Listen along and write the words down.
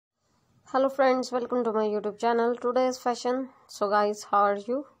Hello friends, welcome to my YouTube channel. Today is fashion. So guys, how are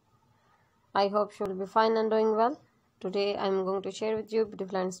you? I hope you will be fine and doing well. Today I am going to share with you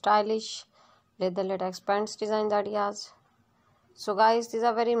beautiful and stylish leather latex pants design ideas. So guys, these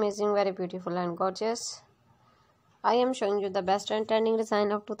are very amazing, very beautiful and gorgeous. I am showing you the best and trending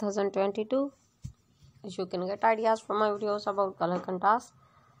design of 2022. You can get ideas from my videos about color contrast,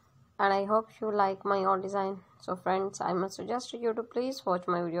 and I hope you like my all design. So friends, I must suggest you to please watch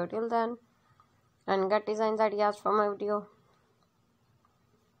my video till then and get designs ideas from my video.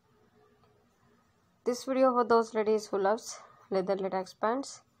 This video for those ladies who loves leather latex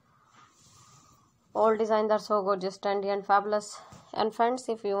pants. All designs are so gorgeous, trendy and fabulous. And friends,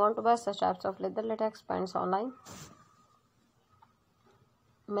 if you want to buy such types of leather latex pants online,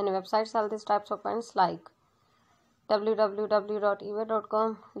 many websites sell these types of pants like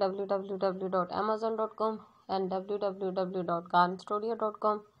www.ebay.com, www.amazon.com and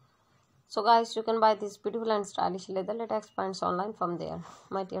www.garnstudio.com. So guys, you can buy these beautiful and stylish leather latex pants online from there.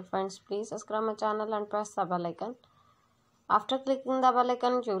 My dear friends, please subscribe my channel and press the bell icon. After clicking the bell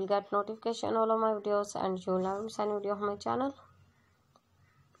icon, you will get notification all of my videos and you will never miss any video of my channel.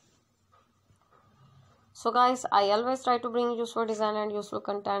 So guys, I always try to bring useful design and useful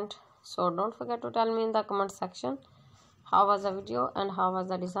content. So don't forget to tell me in the comment section how was the video and how was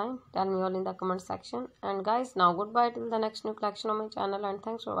the design. Tell me all in the comment section. And guys, now goodbye till the next new collection on my channel, and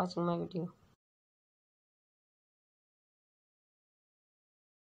thanks for watching my video.